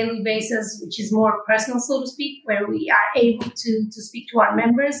on a daily basis, which is more personal, so to speak, where we are able to speak to our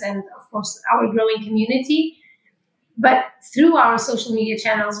members and, of course, our growing community. But through our social media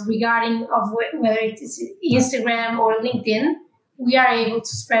channels, regarding of whether it is Instagram or LinkedIn, we are able to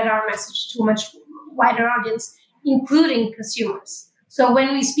spread our message to a much wider audience, including consumers. So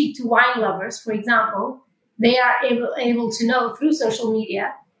when we speak to wine lovers, for example, they are able to know through social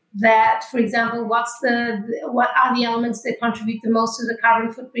media that, for example, what are the elements that contribute the most to the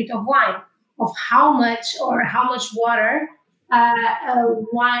carbon footprint of wine, of how much water a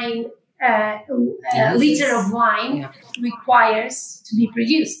liter of wine requires to be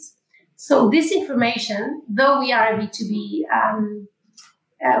produced. So this information, though we are a B2B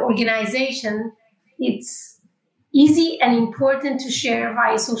organization, it's easy and important to share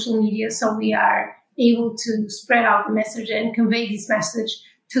via social media, so we are able to spread out the message and convey this message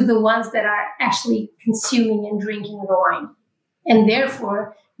to the ones that are actually consuming and drinking the wine, and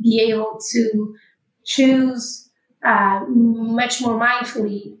therefore be able to choose much more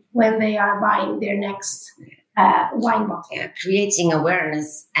mindfully when they are buying their next wine bottle. Yeah, creating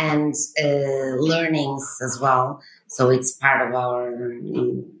awareness and learnings as well. So it's part of our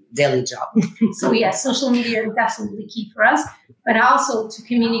daily job. So yes, social media is absolutely key for us, but also to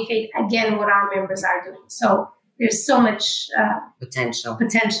communicate again what our members are doing. So there's so much potential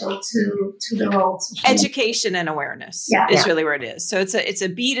to the role. Education and awareness is really where it is. So it's a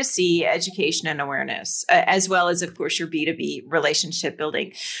B2C education and awareness, as well as, of course, your B2B relationship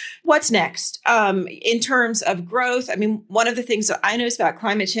building. What's next in terms of growth? I mean, one of the things that I notice about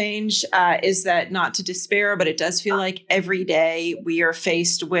climate change is that, not to despair, but it does feel like every day we are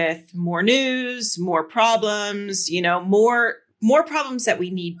faced with more news, more problems, more problems that we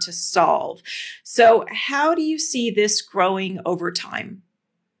need to solve. So how do you see this growing over time?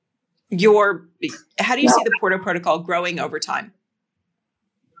 How do you see the Porter Protocol growing over time?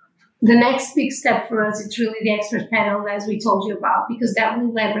 The next big step for us is really the expert panel, as we told you about, because that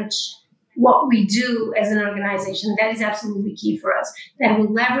will leverage what we do as an organization. That is absolutely key for us. That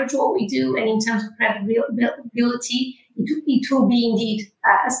will leverage what we do, and in terms of credibility, it will be indeed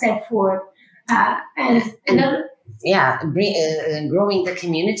a step forward. Growing the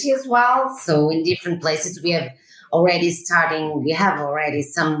community as well. So in different places, we have already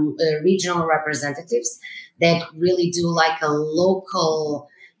some regional representatives that really do like a local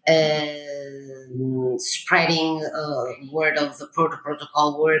spreading word of the Porter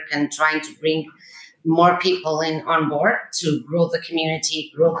Protocol work, and trying to bring more people on board to grow the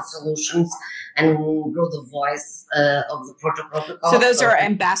community, grow the solutions, and grow the voice of the Porter Protocol. So those are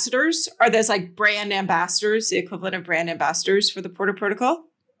ambassadors? Are those like brand ambassadors, the equivalent of brand ambassadors for the Porter Protocol?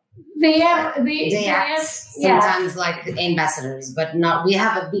 They act sometimes like ambassadors, but not. We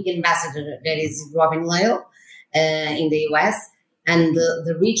have a big ambassador that is Robin Lale in the US, and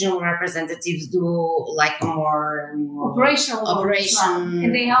the regional representatives do like a more operation,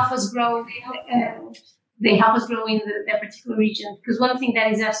 and they help us grow. They help us grow in that particular region, because one thing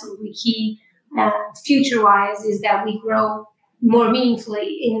that is absolutely key future-wise is that we grow more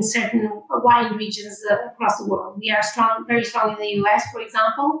meaningfully in certain wine regions across the world. We are very strong in the US, for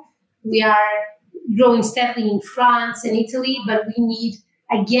example. We are growing steadily in France and Italy, but we need,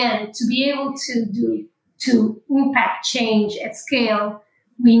 again, to be able to impact change at scale,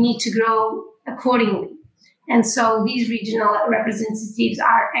 we need to grow accordingly. And so these regional representatives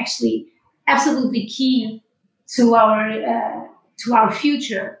are actually absolutely key to our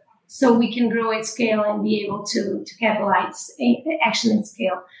future. so we can grow at scale and be able to capitalize action at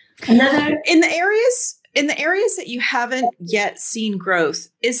scale. Another in the areas that you haven't yet seen growth,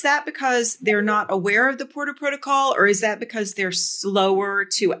 is that because they're not aware of the Porter Protocol, or is that because they're slower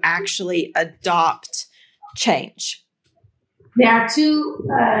to actually adopt change? There are two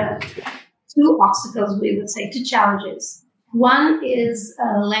obstacles, we would say, two challenges. One is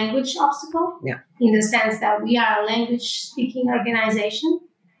a language obstacle, in the sense that we are a language-speaking organization.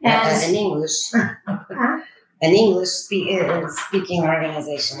 An English speaking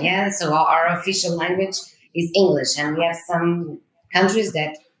organization, So our official language is English, and we have some countries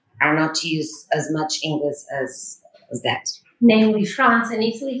that are not use as much English as that. Namely France and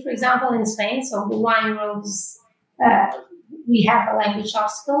Italy, for example, and Spain. So the wine world is, we have a language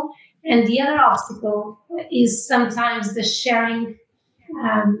obstacle. And the other obstacle is sometimes the sharing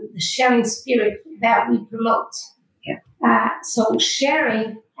spirit that we promote. So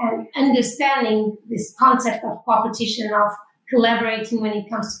sharing and understanding this concept of competition, of collaborating when it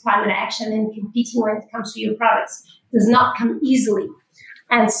comes to climate action and competing when it comes to your products does not come easily.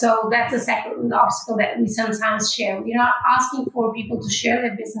 And so that's a second obstacle that we sometimes share. We're not asking for people to share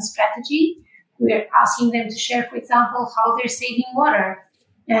their business strategy. We're asking them to share, for example, how they're saving water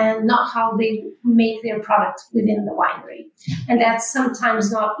and not how they make their product within the winery. And that's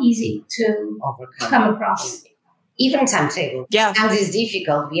sometimes not easy to come across. Even timetable. Sometimes it's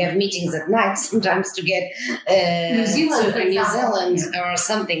difficult. We have meetings at night sometimes to get New Zealand or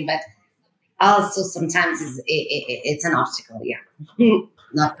something, but also sometimes it's an obstacle.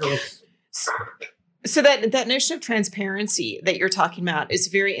 Not good. So that notion of transparency that you're talking about is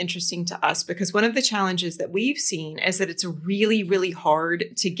very interesting to us, because one of the challenges that we've seen is that it's really, really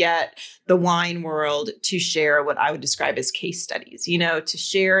hard to get the wine world to share what I would describe as case studies, to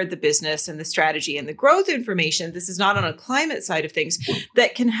share the business and the strategy and the growth information. This is not on a climate side of things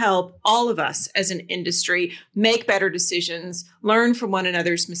that can help all of us as an industry make better decisions, learn from one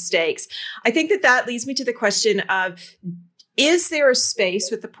another's mistakes. I think that leads me to the question of, is there a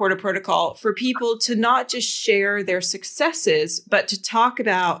space with the Porter Protocol for people to not just share their successes, but to talk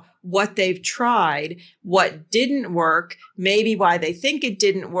about what they've tried, what didn't work, maybe why they think it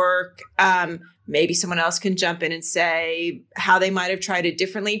didn't work? Maybe someone else can jump in and say how they might have tried it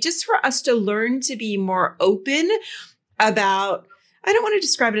differently, just for us to learn to be more open about, I don't want to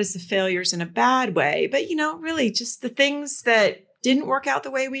describe it as the failures in a bad way, but, really just the things that didn't work out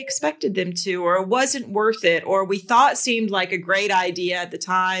the way we expected them to, or wasn't worth it, or we thought seemed like a great idea at the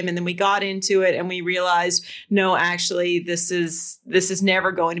time, and then we got into it and we realized, no, actually, this is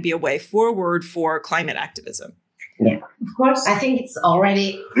never going to be a way forward for climate activism. Yeah, of course. I think it's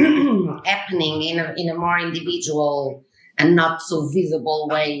already happening in a more individual and not so visible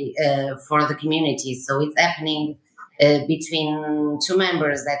way for the community. So it's happening between two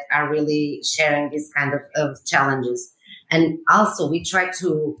members that are really sharing this kind of challenges. And also, we try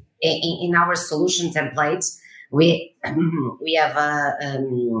to, in our solution template, we have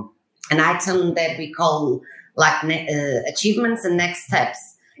an item that we call achievements and next steps.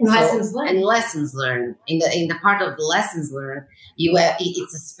 And lessons learned. In the part of the lessons learned,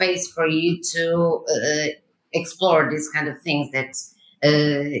 it's a space for you to explore these kind of things that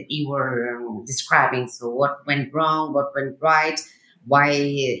you were describing. So what went wrong, what went right,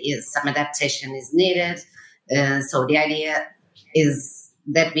 why some adaptation is needed. So the idea is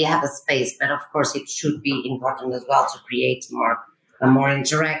that we have a space, but of course it should be important as well to create a more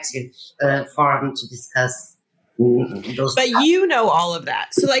interactive forum to discuss those. But all of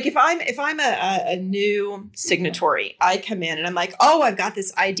that. So like if I'm a new signatory, I come in and I'm like, oh, I've got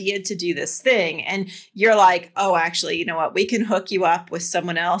this idea to do this thing. And you're like, oh, actually, you know what? We can hook you up with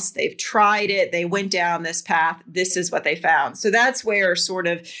someone else. They've tried it. They went down this path. This is what they found. So that's where sort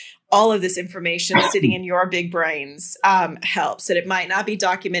of all of this information sitting in your big brains helps. And it might not be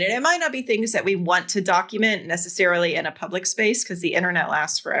documented. It might not be things that we want to document necessarily in a public space, because the internet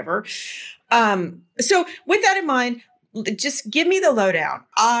lasts forever. So with that in mind, just give me the lowdown.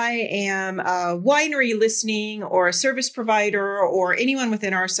 I am a winery listening, or a service provider, or anyone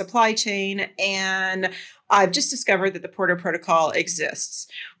within our supply chain, and I've just discovered that the Porter Protocol exists.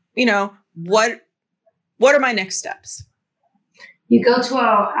 What are my next steps? You go to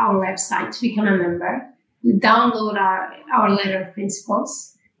our website to become a member. You download our letter of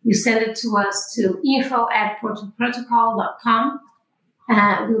principles. You send it to us to info@porterprotocol.com.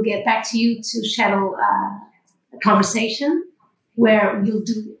 We'll get back to you to schedule a conversation where you'll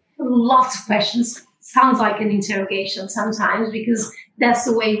do lots of questions. Sounds like an interrogation sometimes, because that's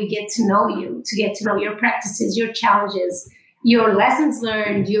the way we get to know you, to get to know your practices, your challenges, your lessons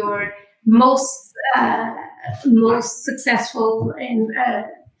learned, your most successful and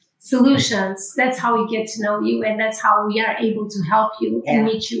solutions. That's how we get to know you, and that's how we are able to help you and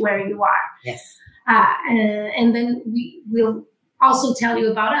meet you where you are. Yes. And then we will also tell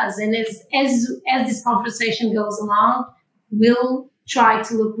you about us. And as this conversation goes along, we'll try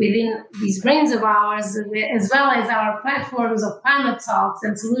to look within these brains of ours, as well as our platforms of climate talks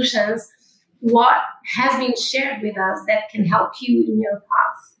and solutions, what has been shared with us that can help you in your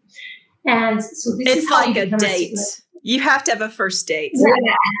path. And so this is like a date. You have to have a first date.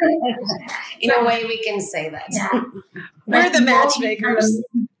 Yeah. In a way, we can say that. Yeah. We're the matchmakers.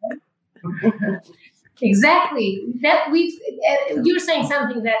 Exactly. You're saying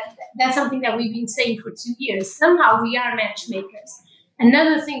something that's something that we've been saying for 2 years. Somehow we are matchmakers.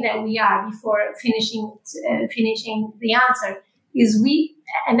 Another thing that we are, before finishing the answer, is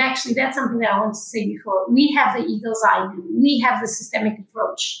and actually that's something that I want to say before, we have the eagle's eye view. We have the systemic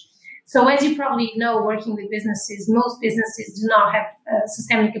approach. So as you probably know, working with businesses, most businesses do not have a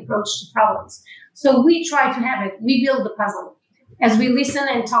systemic approach to problems. So we try to have it. We build the puzzle. As we listen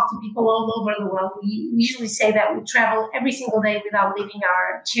and talk to people all over the world, we usually say that we travel every single day without leaving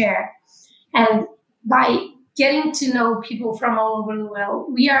our chair. And by getting to know people from all over the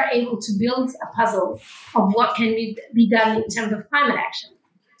world, we are able to build a puzzle of what can be done in terms of climate action.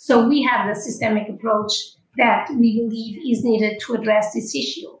 So we have the systemic approach that we believe is needed to address this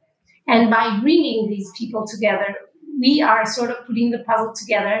issue. And by bringing these people together, we are sort of putting the puzzle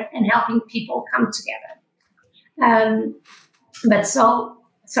together and helping people come together.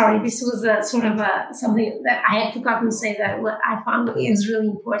 Sorry, this was something that I had forgotten to say that I found is really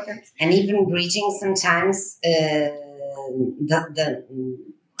important. And even bridging sometimes the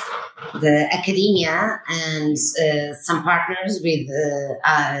academia and some partners with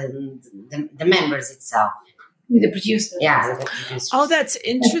the members itself. With the producers. Yeah, with the producers. Oh, that's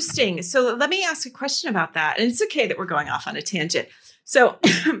interesting. So let me ask a question about that. And it's okay that we're going off on a tangent. So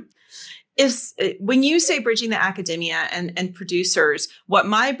when you say bridging the academia and producers, what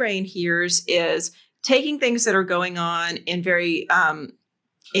my brain hears is taking things that are going on in very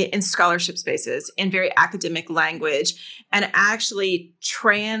in scholarship spaces, in very academic language, and actually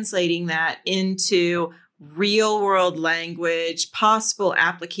translating that into real world language, possible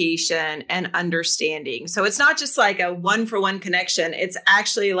application, and understanding. So it's not just like a one-for-one connection. It's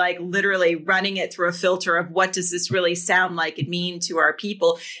actually like literally running it through a filter of what does this really sound like and mean to our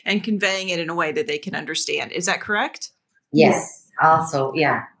people, and conveying it in a way that they can understand. Is that correct? Yes. Also,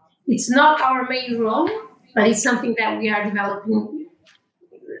 yeah. It's not our main role, but it's something that we are developing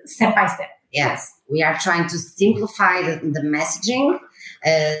step by step. Yes. We are trying to simplify the messaging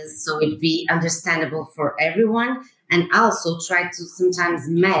so it be understandable for everyone, and also try to sometimes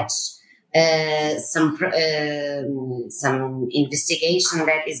match some investigation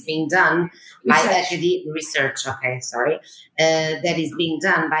that is being done by research. That is being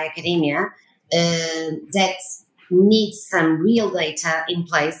done by academia that needs some real data in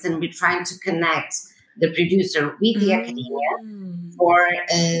place, and we're trying to connect the producer with the academia for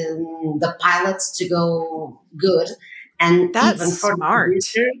the pilots to go good. And that's even for smart. The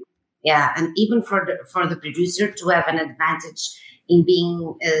producer, and even for the producer to have an advantage in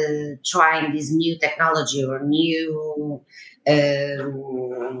being trying this new technology or new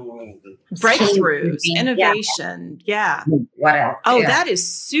breakthroughs, innovation. Yeah. What else? Oh, that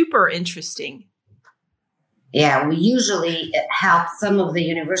is super interesting. Yeah, we usually help some of the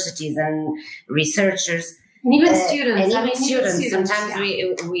universities and researchers. And even students. Sometimes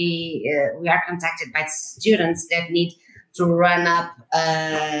we are contacted by students that need to run up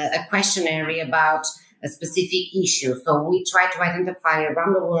a questionnaire about a specific issue. So we try to identify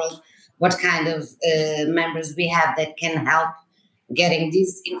around the world what kind of members we have that can help getting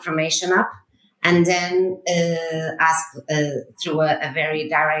this information up, and then ask through a very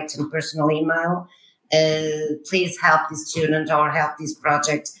direct and personal email, please help this student or help this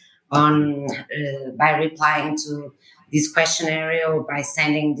project on by replying to this questionnaire or by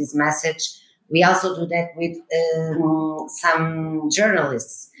sending this message. We also do that with some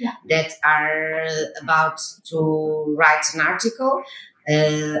journalists that are about to write an article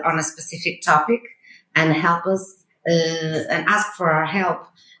on a specific topic, and help us and ask for our help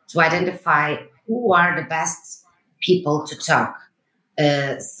to identify who are the best people to talk.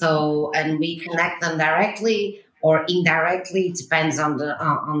 And we connect them directly or indirectly. It depends on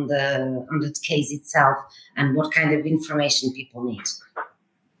the case itself and what kind of information people need.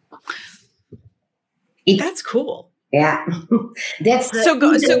 That's cool. Yeah, that's the So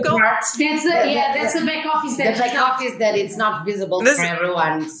go. That's the back office. The back office that it's not visible for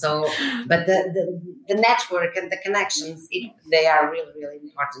everyone. So, but the network and the connections, they are really, really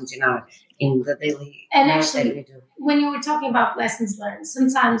important in the daily work that we do. When you were talking about lessons learned,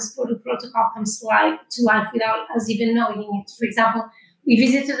 sometimes protocol comes to life without us even knowing it. For example, we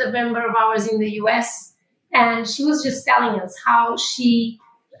visited a member of ours in the US, and she was just telling us how she,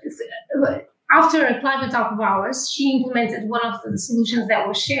 after a climate talk of ours, she implemented one of the solutions that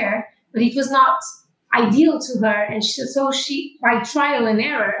were shared, but it was not ideal to her. And so she, by trial and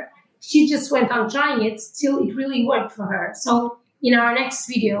error, she just went on trying it till it really worked for her. So in our next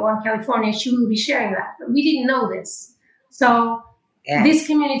video on California, she will be sharing that. But we didn't know this. So this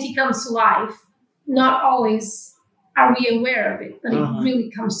community comes to life. Not always are we aware of it, but it really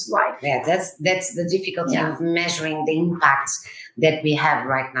comes to life. Yeah, that's the difficulty of measuring the impact that we have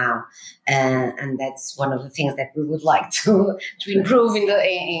right now, and that's one of the things that we would like to improve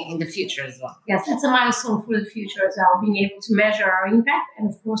in the future as well. Yes, that's a milestone for the future as well, being able to measure our impact and,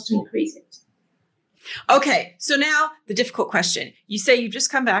 of course, to increase it. Okay, so now the difficult question. You say you've just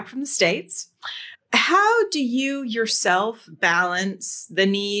come back from the States. How do you yourself balance the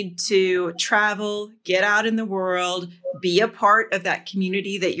need to travel, get out in the world, be a part of that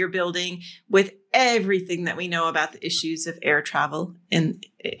community that you're building with everything that we know about the issues of air travel in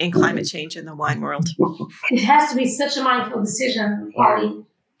climate change in the wine world? It has to be such a mindful decision, Polly.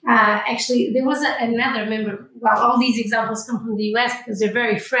 Actually, there was another member. Well, all these examples come from the US because they're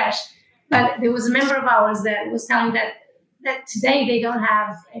very fresh. But there was a member of ours that was telling that today they don't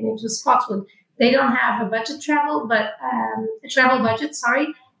have, and it was Scotland, they don't have a travel budget,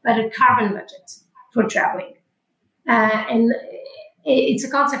 but a carbon budget for traveling. And it's a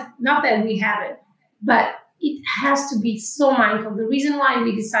concept, not that we have it, but it has to be so mindful. The reason why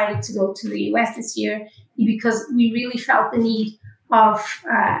we decided to go to the US this year is because we really felt the need of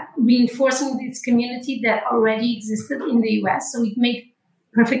reinforcing this community that already existed in the US. So it made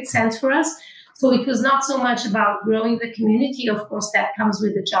perfect sense for us. So it was not so much about growing the community. Of course, that comes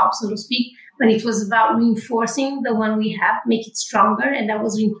with the job, so to speak, but it was about reinforcing the one we have, make it stronger. And that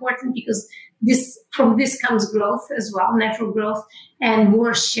was important because from this comes growth as well, natural growth, and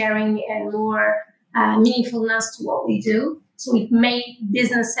more sharing and more meaningfulness to what we do. So it made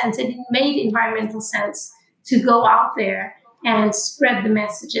business sense. It made environmental sense to go out there and spread the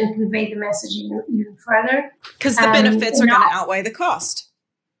message and convey the message even further. Because the benefits are going to outweigh the cost.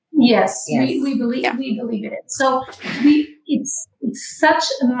 Yes. We believe in it. So it's such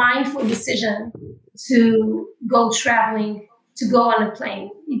a mindful decision to go traveling, to go on a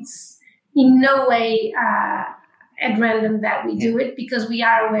plane. It's in no way at random that we do it, because we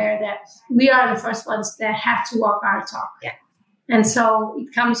are aware that we are the first ones that have to walk our talk. Yeah. And so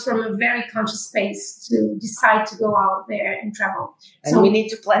it comes from a very conscious space to decide to go out there and travel. And so we need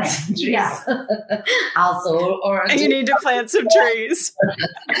to plant some trees. Yeah. Also, and you need to plant some trees.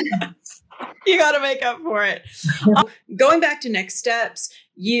 You got to make up for it. Going back to next steps,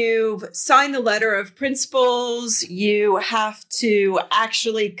 you've signed the letter of principles. You have to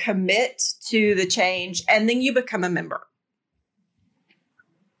actually commit to the change, and then you become a member.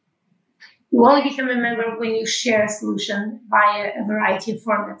 You only become a member when you share a solution via a variety of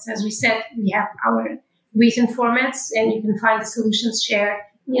formats. As we said, we have our written formats, and you can find the solutions shared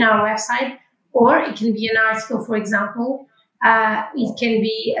in our website, or it can be an article, for example. It can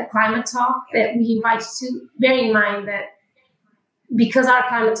be a climate talk that we invite you to. Bear in mind that because our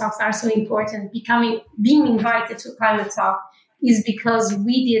climate talks are so important, being invited to a climate talk is because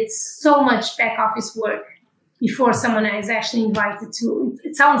we did so much back office work before someone is actually invited to.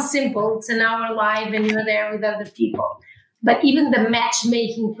 It sounds simple. It's an hour live and you're there with other people. But even the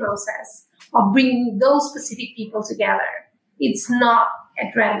matchmaking process of bringing those specific people together, it's not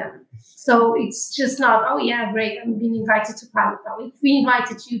at random. So it's just not, oh yeah, great, I'm being invited to climate talk. If we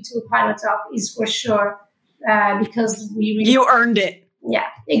invited you to a climate talk, is for sure because we really... You earned it. Yeah,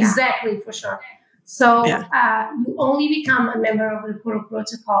 exactly, for sure. So you only become a member of the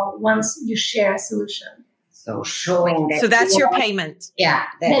protocol once you share a solution. So showing that. So that's your payment. Yeah,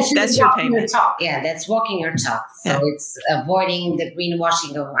 that's your payment. Yeah, that's walking your talk. So it's avoiding the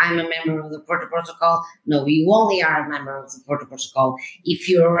greenwashing of I'm a member of the Porto Protocol. No, you only are a member of the Porto Protocol if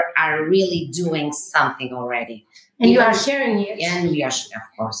you are really doing something already. And you are sharing it. And we are,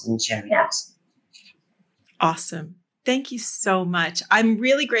 of course, sharing it. Awesome. thank you so much. I'm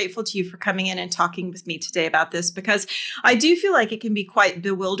really grateful to you for coming in and talking with me today about this, because I do feel like it can be quite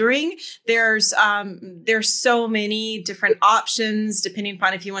bewildering. There's so many different options depending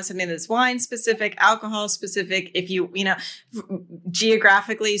upon if you want something that's wine specific, alcohol specific, if you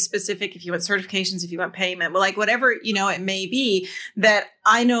geographically specific, if you want certifications, if you want payment, like whatever, it may be, that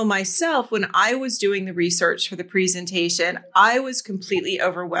I know myself when I was doing the research for the presentation, I was completely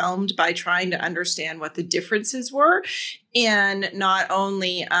overwhelmed by trying to understand what the differences were in not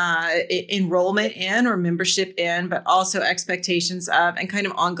only enrollment in or membership in, but also expectations of and kind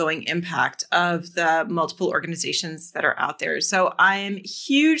of ongoing impact of the multiple organizations that are out there. So I am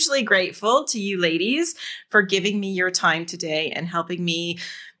hugely grateful to you ladies for giving me your time today and helping me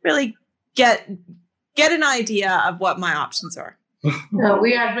really get an idea of what my options are.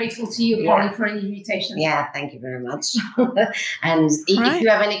 We are grateful to you, Polly, for the invitation. Yeah, thank you very much. And if you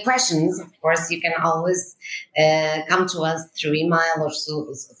have any questions, of course, you can always come to us through email or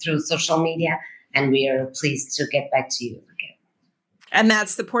through social media, and we are pleased to get back to you again. And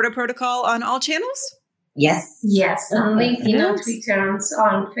that's the Porto Protocol on all channels? Yes, on LinkedIn, on Twitter, on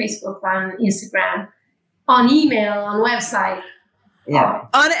Facebook, on Instagram, on email, on website. Yeah,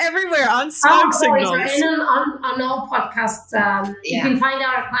 on everywhere, on smoke signals. And on all podcasts. You can find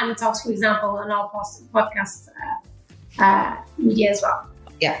our climate talks, for example, on all podcast media as well.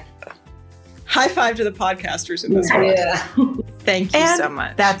 Yeah. High five to the podcasters in this world. Yeah. Thank you so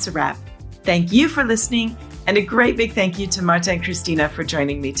much. That's a wrap. Thank you for listening, and a great big thank you to Marta and Cristina for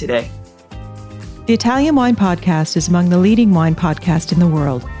joining me today. The Italian Wine Podcast is among the leading wine podcasts in the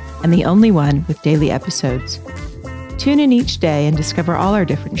world, and the only one with daily episodes. Tune in each day and discover all our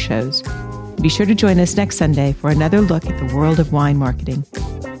different shows. Be sure to join us next Sunday for another look at the world of wine marketing.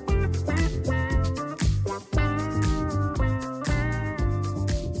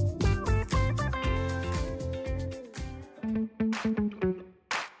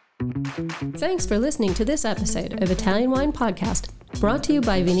 Thanks for listening to this episode of Italian Wine Podcast, brought to you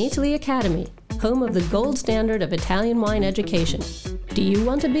by Vinitaly Academy, home of the gold standard of Italian wine education. Do you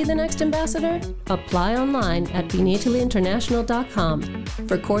want to be the next ambassador? Apply online at vinitalyinternational.com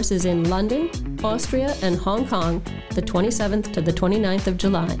for courses in London, Austria, and Hong Kong, the 27th to the 29th of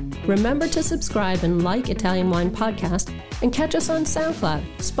July. Remember to subscribe and like Italian Wine Podcast, and catch us on SoundCloud,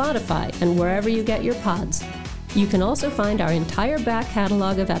 Spotify, and wherever you get your pods. You can also find our entire back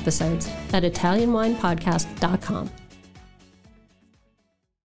catalog of episodes at italianwinepodcast.com.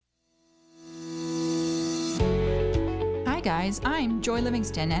 Hi guys, I'm Joy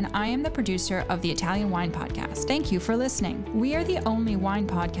Livingston and I am the producer of the Italian Wine Podcast. Thank you for listening. We are the only wine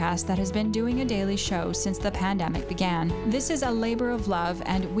podcast that has been doing a daily show since the pandemic began. This is a labor of love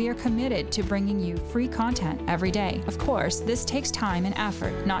and we are committed to bringing you free content every day. Of course, this takes time and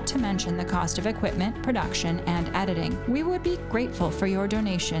effort, not to mention the cost of equipment, production, and editing. We would be grateful for your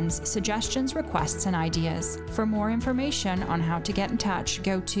donations, suggestions, requests, and ideas. For more information on how to get in touch,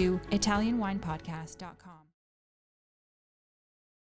 go to italianwinepodcast.com.